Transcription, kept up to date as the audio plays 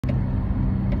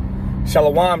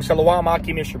Shalom, shalom,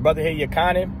 Akim, it's your brother here,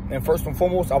 Yakanim. And first and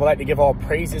foremost, I would like to give all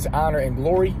praises, honor, and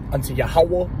glory unto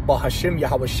Yahweh, Bahashim,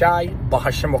 Yahweh Shai,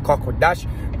 Bahashim Wakakwadash,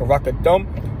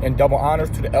 Barakadum, and double honors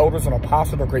to the elders and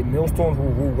apostles of the great millstone who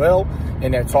rule well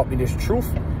and that taught me this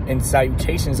truth. And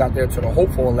salutations out there to the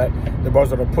hopeful elect, the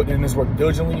brothers that are putting in this work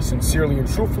diligently, sincerely, and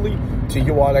truthfully. To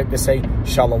you all, I like to say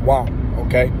shalom,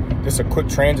 okay? Just a quick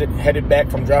transit, headed back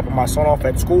from dropping my son off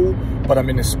at school, but I'm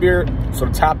in the spirit, so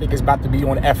the topic is about to be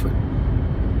on effort.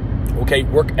 Okay,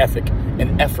 work ethic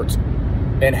and efforts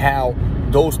and how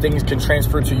those things can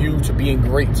transfer to you to being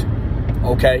great.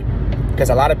 Okay, because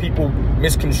a lot of people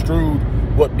misconstrued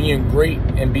what being great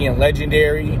and being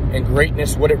legendary and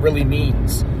greatness, what it really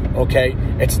means. Okay,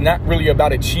 it's not really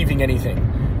about achieving anything.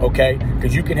 Okay,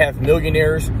 because you can have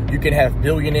millionaires, you can have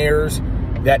billionaires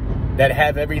that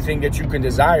have everything that you can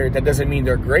desire. That doesn't mean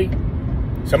they're great.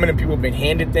 Some of them people have been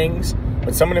handed things,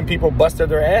 but some of them people busted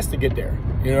their ass to get there.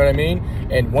 You know what I mean?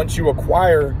 And once you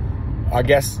acquire, I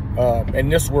guess, in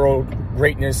this world,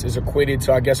 greatness is equated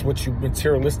to, I guess, what you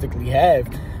materialistically have.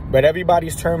 But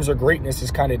everybody's terms of greatness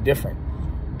is kind of different.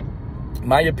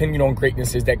 My opinion on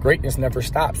greatness is that greatness never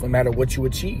stops, no matter what you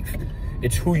achieve.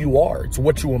 It's who you are. It's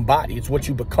what you embody. It's what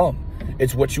you become.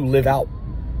 It's what you live out.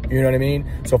 You know what I mean?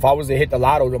 So if I was to hit the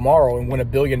lotto tomorrow and win $1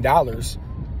 billion,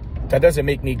 that doesn't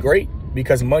make me great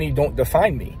because money don't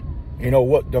define me. You know,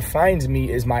 what defines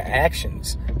me is my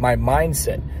actions, my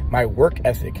mindset, my work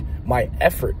ethic, my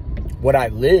effort, what I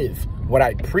live, what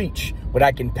I preach, what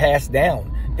I can pass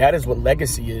down. That is what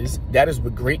legacy is. That is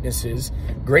what greatness is.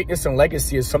 Greatness and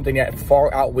legacy is something that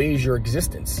far outweighs your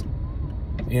existence.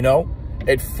 You know,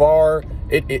 it's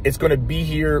going to be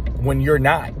here when you're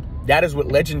not. That is what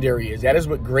legendary is. That is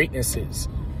what greatness is.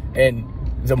 And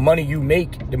the money you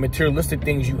make, the materialistic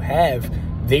things you have,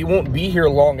 they won't be here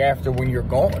long after when you're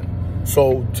gone.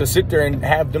 So to sit there and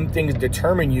have them things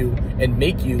determine you and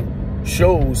make you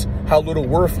shows how little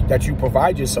worth that you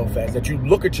provide yourself as, that you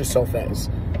look at yourself as.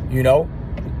 You know,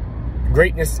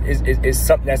 greatness is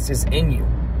something that's just in you.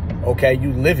 Okay,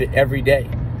 you live it every day.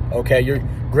 Okay, your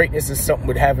greatness is something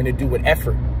with having to do with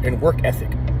effort and work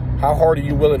ethic. How hard are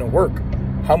you willing to work?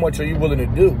 How much are you willing to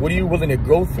do? What are you willing to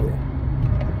go through?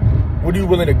 What are you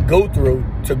willing to go through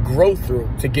to grow through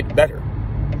to get better?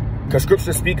 Because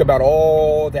scriptures speak about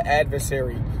all the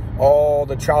adversary, all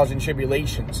the trials and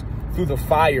tribulations through the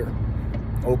fire,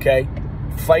 okay?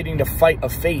 Fighting the fight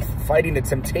of faith, fighting the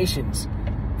temptations,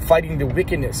 fighting the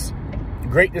wickedness.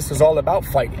 Greatness is all about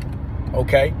fighting,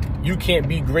 okay? You can't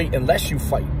be great unless you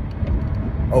fight,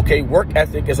 okay? Work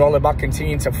ethic is all about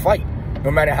continuing to fight.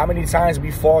 No matter how many times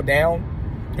we fall down,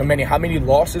 no matter how many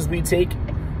losses we take,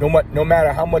 no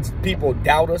matter how much people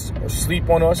doubt us or sleep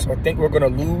on us or think we're going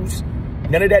to lose,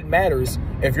 none of that matters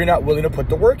if you're not willing to put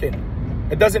the work in.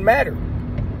 It doesn't matter.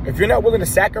 If you're not willing to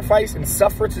sacrifice and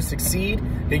suffer to succeed,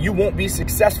 then you won't be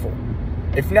successful.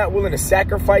 If you're not willing to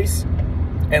sacrifice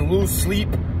and lose sleep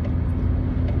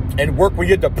and work when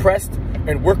you're depressed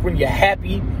and work when you're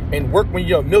happy and work when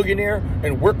you're a millionaire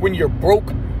and work when you're broke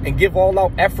and give all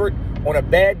out effort on a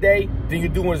bad day, then you're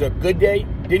doing as a good day,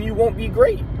 then you won't be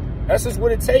great. That's just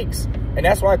what it takes. And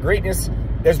that's why greatness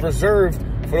is reserved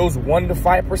for those 1 to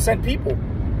 5% people.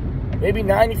 Maybe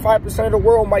 95% of the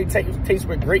world might taste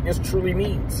what greatness truly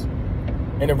means.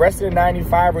 And the rest of the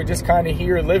 95 are just kind of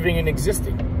here living and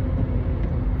existing.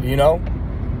 You know?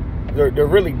 They're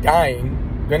really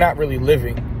dying. They're not really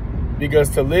living. Because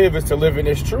to live is to live in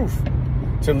this truth.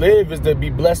 To live is to be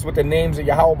blessed with the names of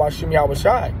Yahweh Bashim Yahweh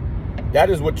Shai. That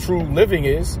is what true living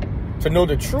is. To know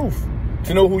the truth.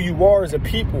 To know who you are as a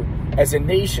people, as a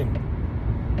nation.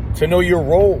 To know your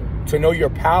role. To know your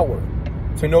power.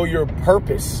 To know your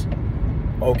purpose.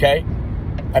 Okay?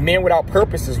 A man without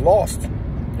purpose is lost.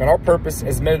 And our purpose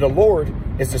as men of the Lord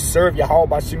is to serve Yahweh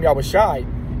Bashim Yahweh Shai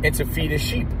and to feed his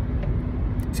sheep.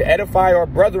 To edify our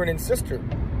brethren and sister.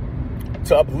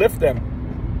 To uplift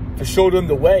them. To show them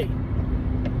the way.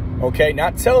 Okay?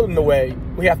 Not tell them the way.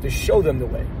 We have to show them the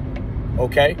way.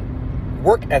 Okay?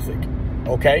 Work ethic.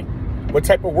 Okay? What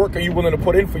type of work are you willing to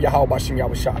put in for Yahweh Bashim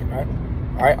Yahweh Shai? Right?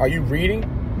 All right? Are you reading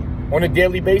on a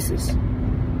daily basis?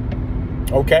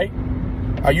 Okay?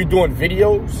 Are you doing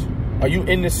videos? Are you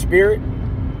in the spirit?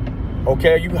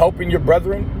 Okay? Are you helping your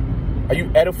brethren? Are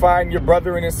you edifying your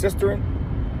brethren and sister?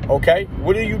 Okay?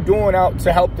 What are you doing out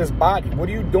to help this body? What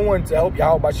are you doing to help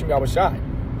Yahweh Bashim Yahweh Shai?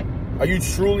 Are you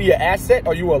truly an asset?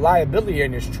 Or are you a liability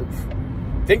in this truth?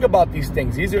 Think about these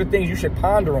things. These are the things you should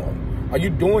ponder on. Are you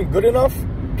doing good enough?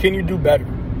 Can you do better?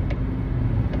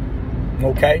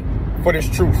 Okay? For this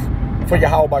truth. For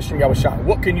Yahweh Bashim Yahweh Shai.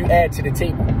 What can you add to the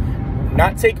table?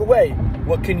 Not take away.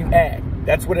 What can you add?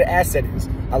 That's what an asset is.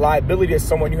 A liability is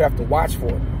someone you have to watch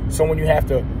for. someone you have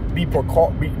to be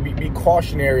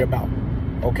cautionary about,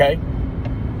 okay?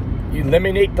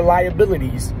 Eliminate the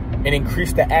liabilities and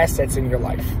increase the assets in your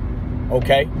life,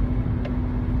 okay?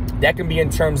 That can be in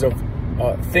terms of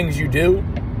things you do.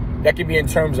 That can be in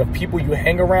terms of people you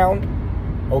hang around,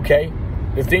 okay?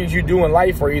 The things you do in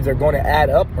life are either going to add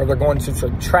up or they're going to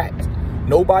subtract.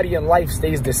 Nobody in life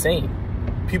stays the same.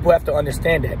 People have to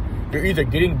understand that. You're either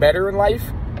getting better in life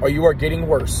or you are getting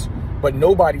worse. But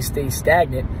nobody stays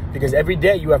stagnant, because every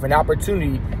day you have an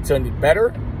opportunity to get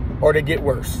better or to get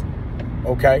worse,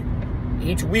 okay?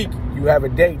 Each week you have a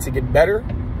day to get better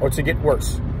or to get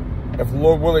worse. If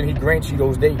Lord willing, he grants you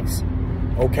those days,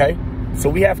 okay? So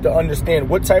we have to understand,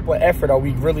 what type of effort are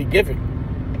we really giving,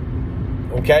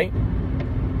 okay?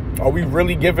 Are we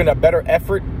really giving a better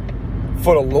effort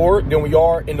for the Lord than we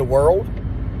are in the world?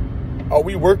 Are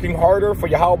we working harder for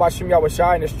Yahweh B'Shem Yahweh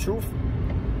Shai and his truth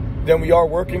than we are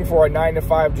working for a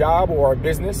 9-to-5 job or our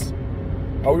business?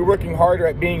 Are we working harder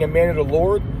at being a man of the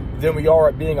Lord than we are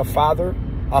at being a father,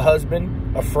 a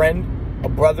husband, a friend, a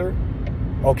brother?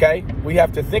 Okay? We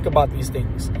have to think about these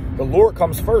things. The Lord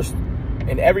comes first.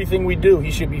 In everything we do,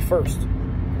 he should be first.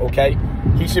 Okay?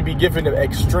 He should be given the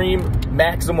extreme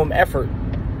maximum effort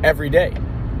every day.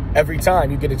 Every time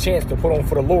you get a chance to put on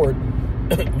for the Lord,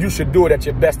 you should do it at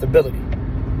your best ability.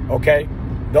 Okay?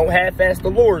 Don't half-ass the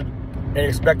Lord and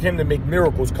expect him to make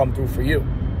miracles come through for you.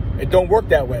 It don't work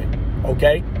that way,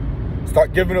 okay?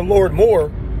 Start giving the Lord more.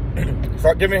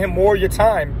 Start giving him more of your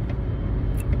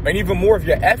time and even more of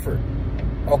your effort,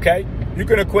 okay? You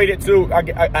can equate it to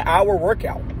an hour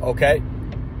workout, okay?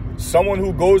 Someone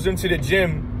who goes into the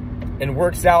gym and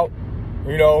works out,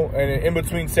 you know, and in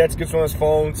between sets gets on his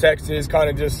phone, texts, kind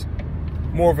of just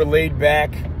more of a laid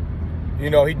back, you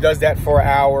know, he does that for an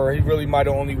hour. He really might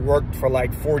have only worked for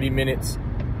like 40 minutes.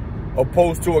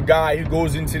 Opposed to a guy who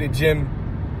goes into the gym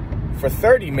for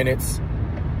 30 minutes,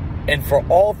 and for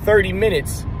all 30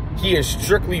 minutes, he is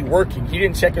strictly working. He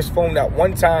didn't check his phone at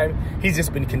one time. He's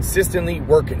just been consistently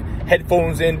working.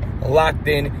 Headphones in, locked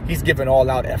in. He's giving all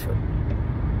out effort.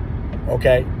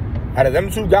 Okay? Out of them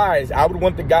two guys, I would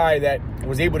want the guy that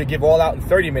was able to give all out in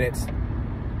 30 minutes,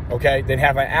 okay, than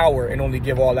have an hour and only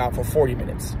give all out for 40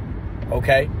 minutes.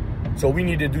 Okay? So we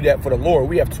need to do that for the Lord.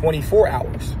 We have 24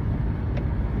 hours.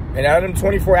 And out of them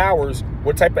 24 hours,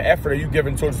 what type of effort are you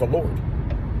giving towards the Lord?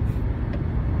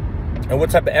 And what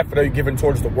type of effort are you giving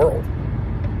towards the world?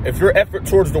 If your effort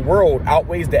towards the world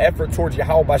outweighs the effort towards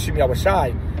Yahweh B'Shem Yahweh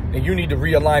Shai, then you need to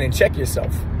realign and check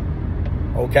yourself.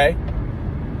 Okay?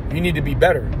 You need to be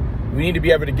better. We need to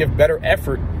be able to give better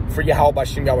effort for Yahweh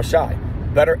B'Shem Yahweh Shai.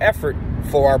 Better effort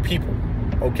for our people.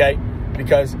 Okay?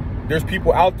 Because there's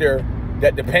people out there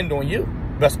that depend on you.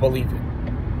 Best believe it.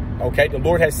 Okay, the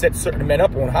Lord has set certain men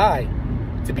up on high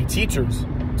to be teachers,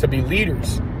 to be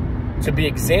leaders, to be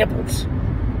examples.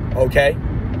 Okay,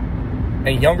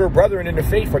 and younger brethren in the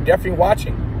faith are definitely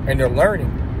watching, and they're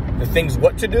learning the things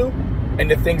what to do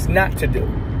and the things not to do.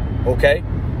 Okay,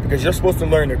 because you're supposed to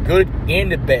learn the good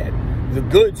and the bad. The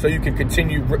good so you can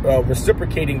continue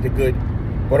reciprocating the good,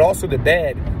 but also the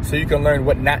bad so you can learn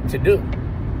what not to do.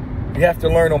 You have to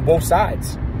learn on both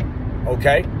sides.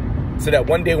 Okay, so that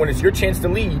one day when it's your chance to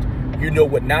lead, you know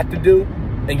what not to do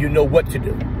and you know what to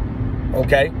do.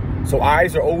 Okay? So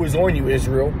eyes are always on you,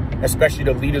 Israel, especially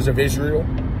the leaders of Israel,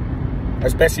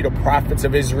 especially the prophets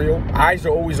of Israel. Eyes are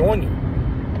always on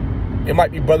you. It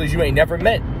might be brothers you ain't never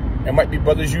met. It might be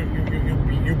brothers you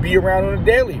be around on a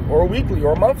daily or a weekly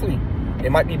or a monthly.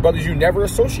 It might be brothers you never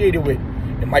associated with.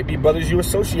 It might be brothers you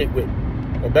associate with.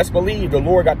 But best believe the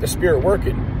Lord got the Spirit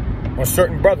working on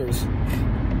certain brothers.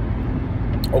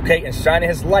 Okay, and shining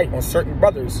his light on certain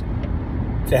brothers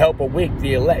to help awake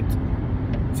the elect.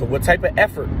 So what type of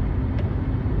effort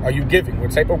are you giving?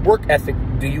 What type of work ethic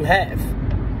do you have?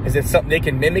 Is it something they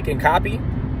can mimic and copy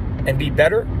and be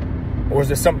better? Or is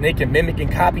it something they can mimic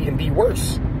and copy and be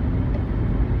worse?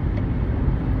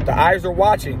 The eyes are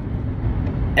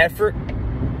watching effort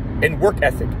and work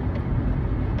ethic.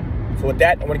 So with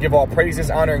that, I want to give all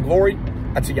praises, honor, and glory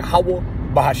unto Yahweh,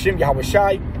 B'Hashem Yahweh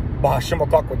Shai, B'Hashem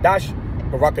HaKakwadash,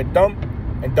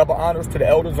 Barakatum, and double honors to the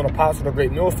elders and apostles of the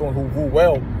great millstone who rule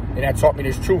well and that taught me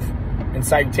this truth. And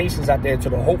salutations out there to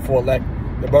the hopeful elect,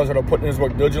 the brothers that are putting this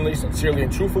work diligently, sincerely,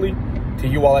 and truthfully. To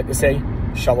you, I like to say,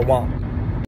 Shalom.